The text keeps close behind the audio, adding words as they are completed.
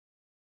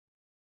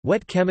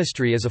Wet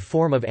chemistry is a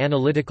form of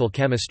analytical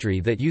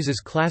chemistry that uses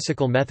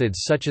classical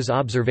methods such as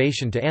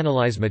observation to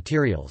analyze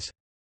materials.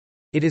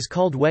 It is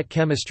called wet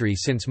chemistry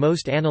since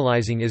most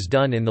analyzing is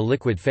done in the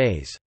liquid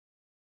phase.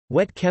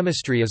 Wet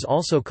chemistry is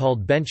also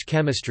called bench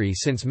chemistry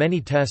since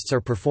many tests are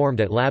performed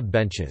at lab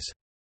benches.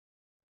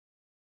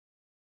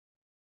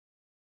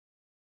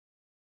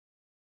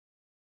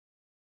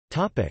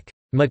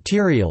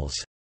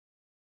 Materials.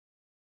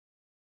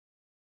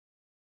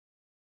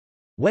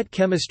 Wet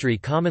chemistry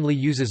commonly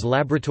uses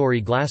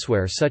laboratory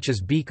glassware such as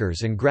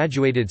beakers and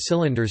graduated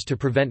cylinders to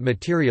prevent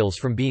materials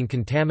from being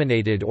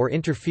contaminated or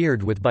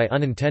interfered with by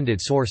unintended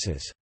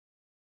sources.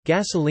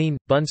 Gasoline,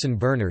 Bunsen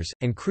burners,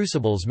 and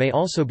crucibles may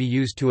also be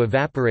used to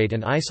evaporate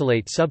and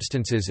isolate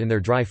substances in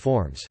their dry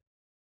forms.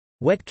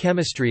 Wet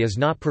chemistry is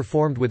not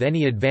performed with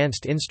any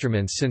advanced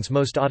instruments since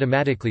most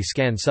automatically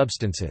scan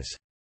substances.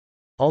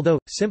 Although,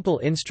 simple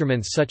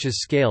instruments such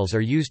as scales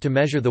are used to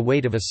measure the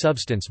weight of a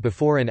substance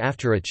before and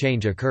after a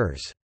change occurs.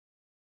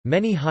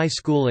 Many high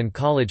school and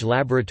college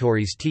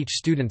laboratories teach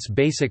students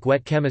basic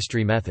wet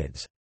chemistry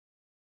methods.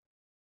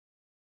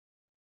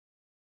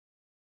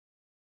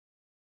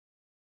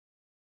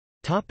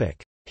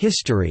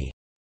 History.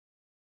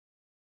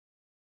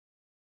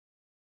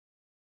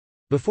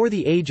 Before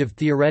the age of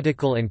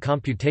theoretical and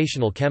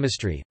computational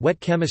chemistry, wet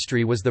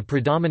chemistry was the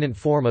predominant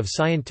form of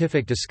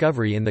scientific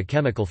discovery in the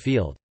chemical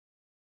field.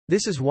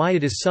 This is why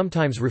it is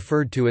sometimes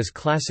referred to as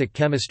classic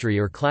chemistry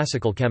or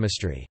classical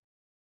chemistry.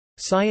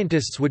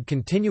 Scientists would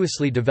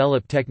continuously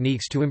develop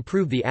techniques to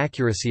improve the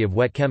accuracy of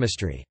wet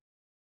chemistry.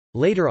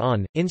 Later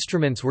on,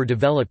 instruments were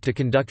developed to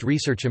conduct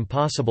research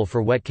impossible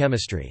for wet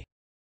chemistry.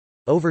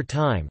 Over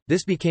time,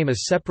 this became a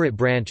separate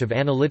branch of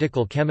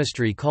analytical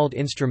chemistry called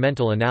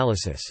instrumental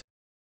analysis.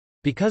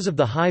 Because of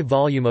the high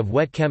volume of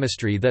wet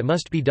chemistry that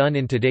must be done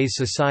in today's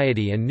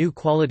society and new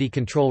quality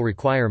control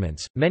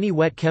requirements, many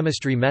wet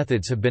chemistry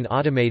methods have been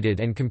automated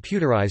and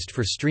computerized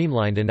for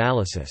streamlined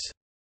analysis.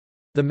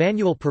 The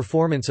manual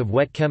performance of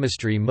wet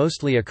chemistry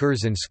mostly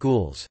occurs in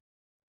schools.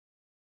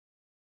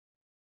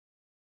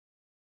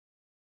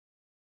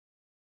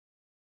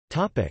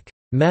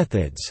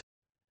 Methods.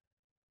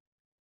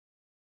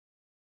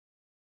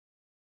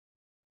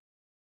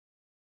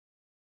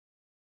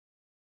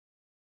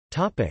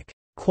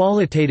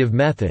 Qualitative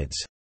methods.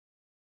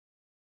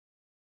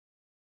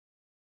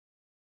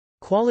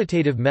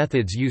 Qualitative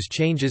methods use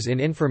changes in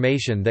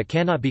information that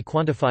cannot be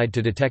quantified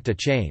to detect a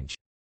change.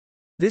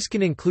 This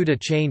can include a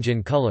change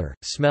in color,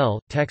 smell,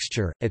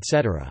 texture,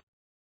 etc.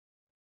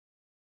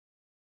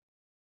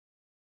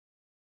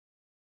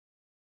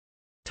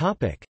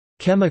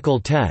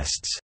 Chemical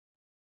tests.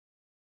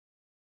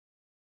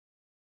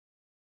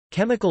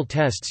 Chemical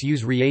tests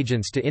use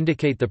reagents to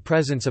indicate the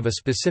presence of a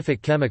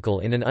specific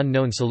chemical in an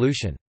unknown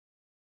solution.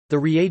 The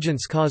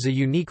reagents cause a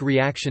unique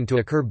reaction to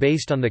occur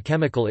based on the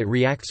chemical it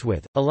reacts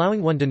with,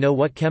 allowing one to know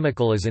what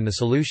chemical is in the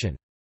solution.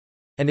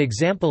 An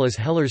example is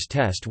Heller's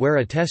test, where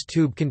a test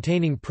tube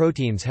containing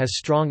proteins has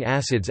strong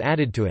acids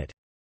added to it.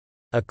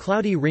 A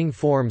cloudy ring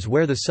forms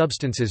where the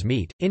substances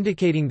meet,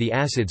 indicating the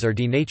acids are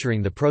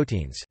denaturing the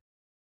proteins.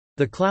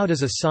 The cloud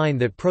is a sign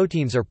that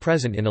proteins are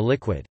present in a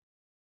liquid.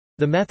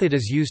 The method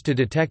is used to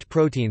detect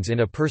proteins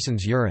in a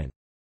person's urine.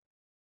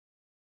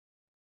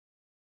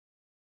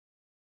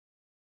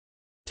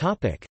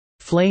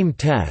 Flame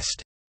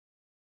test.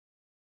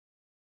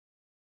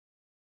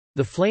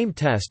 The flame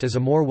test is a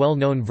more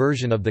well-known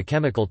version of the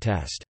chemical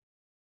test.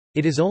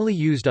 It is only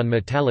used on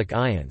metallic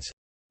ions.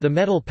 The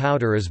metal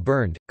powder is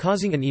burned,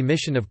 causing an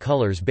emission of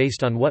colors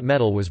based on what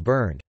metal was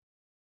burned.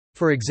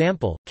 For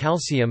example,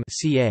 calcium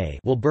Ca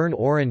will burn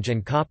orange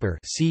and copper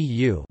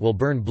Cu will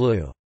burn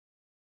blue.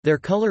 Their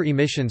color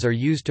emissions are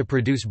used to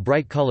produce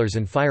bright colors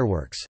and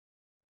fireworks.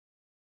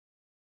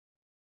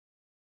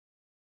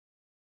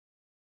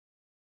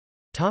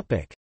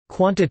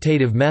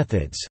 Quantitative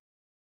methods.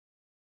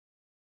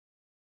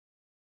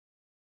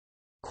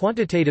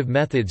 Quantitative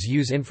methods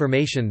use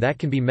information that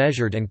can be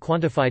measured and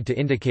quantified to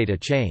indicate a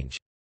change.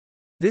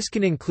 This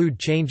can include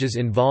changes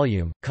in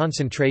volume,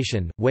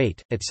 concentration,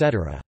 weight,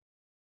 etc.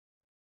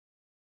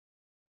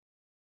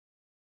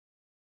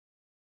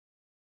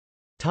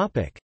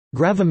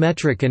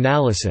 Gravimetric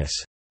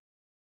analysis.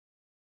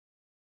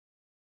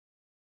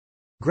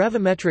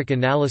 Gravimetric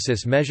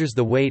analysis measures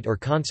the weight or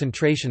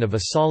concentration of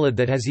a solid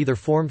that has either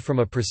formed from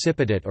a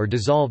precipitate or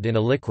dissolved in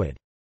a liquid.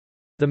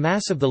 The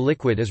mass of the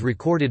liquid is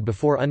recorded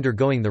before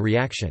undergoing the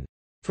reaction.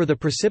 For the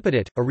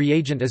precipitate, a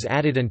reagent is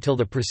added until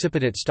the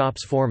precipitate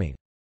stops forming.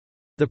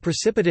 The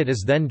precipitate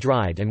is then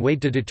dried and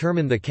weighed to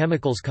determine the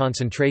chemical's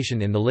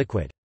concentration in the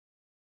liquid.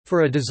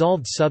 For a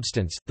dissolved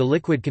substance, the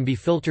liquid can be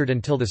filtered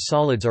until the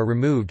solids are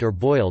removed or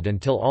boiled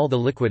until all the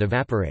liquid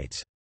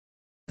evaporates.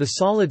 The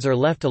solids are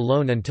left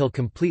alone until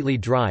completely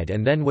dried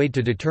and then weighed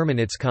to determine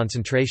its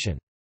concentration.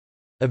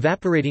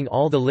 Evaporating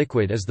all the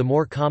liquid is the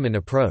more common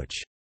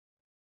approach.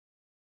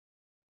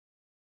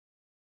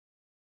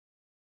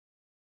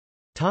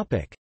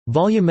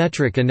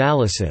 Volumetric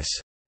analysis.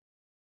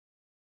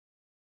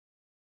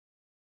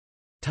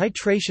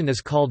 Titration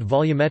is called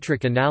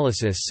volumetric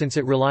analysis since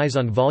it relies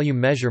on volume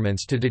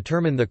measurements to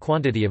determine the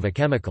quantity of a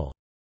chemical.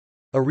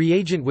 A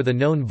reagent with a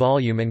known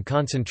volume and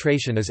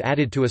concentration is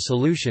added to a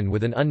solution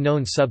with an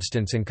unknown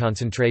substance and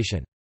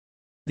concentration.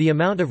 The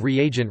amount of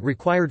reagent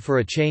required for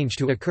a change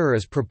to occur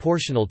is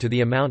proportional to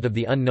the amount of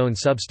the unknown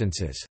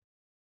substances.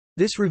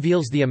 This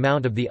reveals the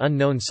amount of the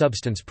unknown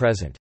substance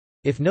present.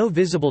 If no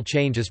visible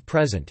change is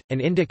present,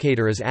 an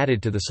indicator is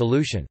added to the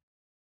solution.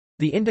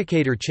 The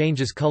indicator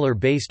changes color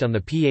based on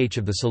the pH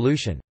of the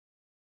solution.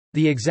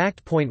 The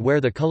exact point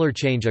where the color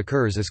change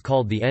occurs is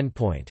called the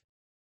endpoint.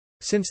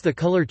 Since the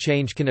color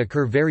change can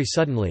occur very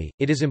suddenly,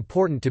 it is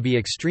important to be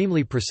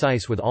extremely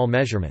precise with all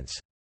measurements.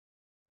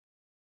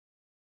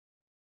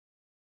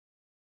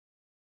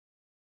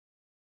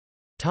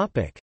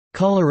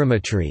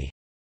 Colorimetry.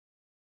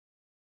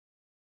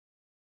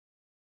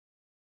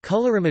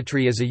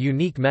 Colorimetry is a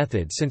unique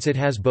method since it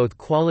has both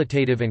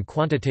qualitative and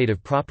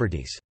quantitative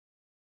properties.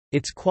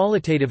 Its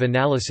qualitative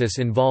analysis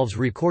involves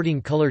recording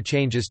color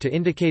changes to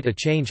indicate a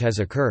change has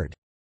occurred.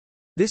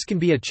 This can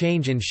be a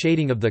change in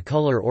shading of the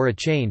color or a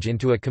change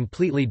into a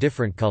completely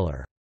different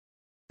color.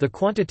 The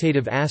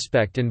quantitative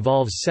aspect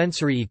involves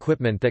sensory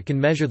equipment that can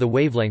measure the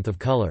wavelength of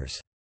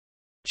colors.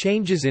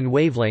 Changes in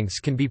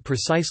wavelengths can be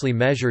precisely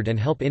measured and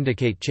help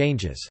indicate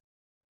changes.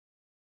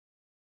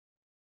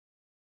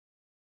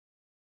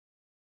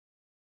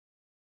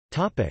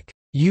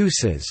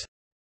 Uses.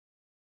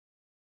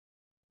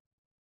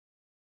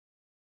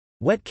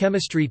 Wet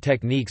chemistry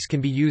techniques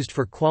can be used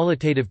for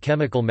qualitative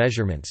chemical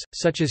measurements,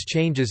 such as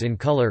changes in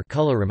color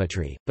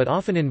colorimetry, but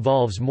often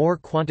involves more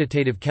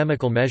quantitative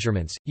chemical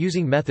measurements,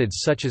 using methods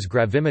such as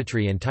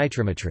gravimetry and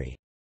titrometry.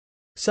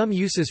 Some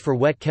uses for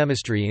wet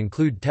chemistry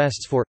include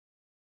tests for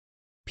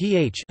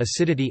pH,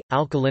 acidity,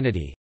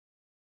 alkalinity,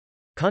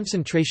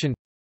 concentration,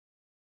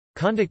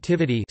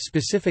 conductivity,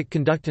 specific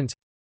conductance,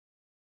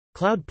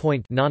 cloud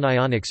point,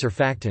 non-ionic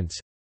surfactants,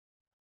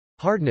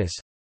 hardness,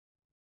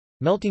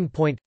 melting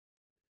point,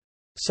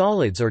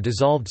 solids or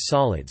dissolved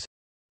solids,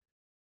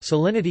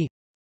 salinity,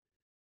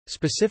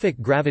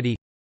 specific gravity,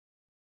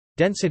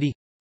 density,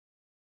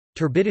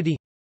 turbidity,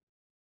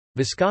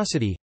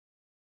 viscosity,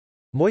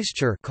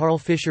 moisture. Carl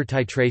Fischer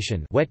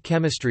titration. Wet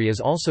chemistry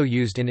is also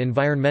used in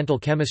environmental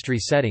chemistry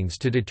settings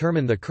to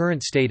determine the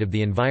current state of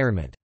the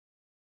environment.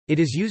 It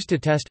is used to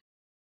test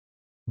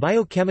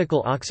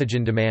biochemical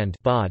oxygen demand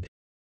 (BOD),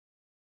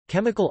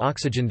 chemical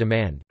oxygen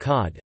demand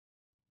 (COD),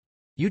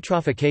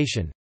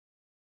 eutrophication,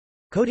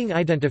 coating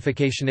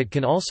identification. It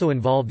can also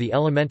involve the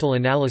elemental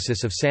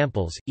analysis of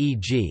samples,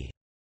 e.g.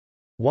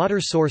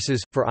 water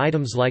sources, for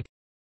items like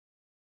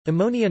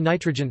ammonia,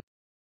 nitrogen,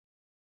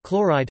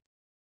 chloride,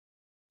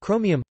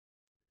 chromium,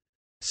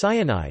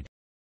 cyanide,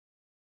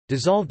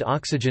 dissolved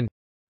oxygen,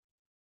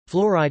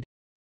 fluoride,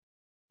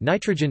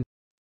 nitrogen,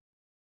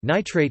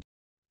 nitrate,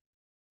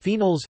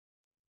 phenols,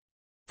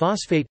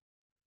 phosphate,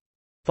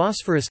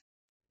 phosphorus,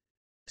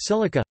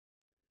 silica,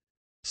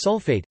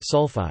 sulfate,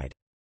 sulfide.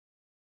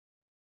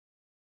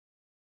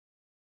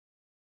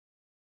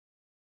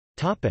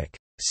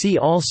 See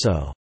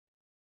also: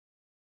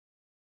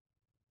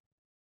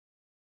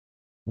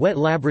 wet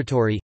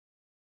laboratory,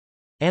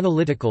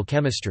 analytical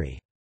chemistry.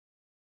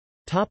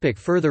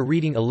 Further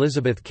reading: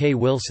 Elizabeth K.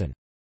 Wilson.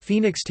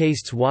 Phoenix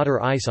Tastes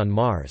Water Ice on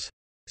Mars.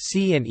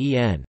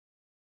 C&EN.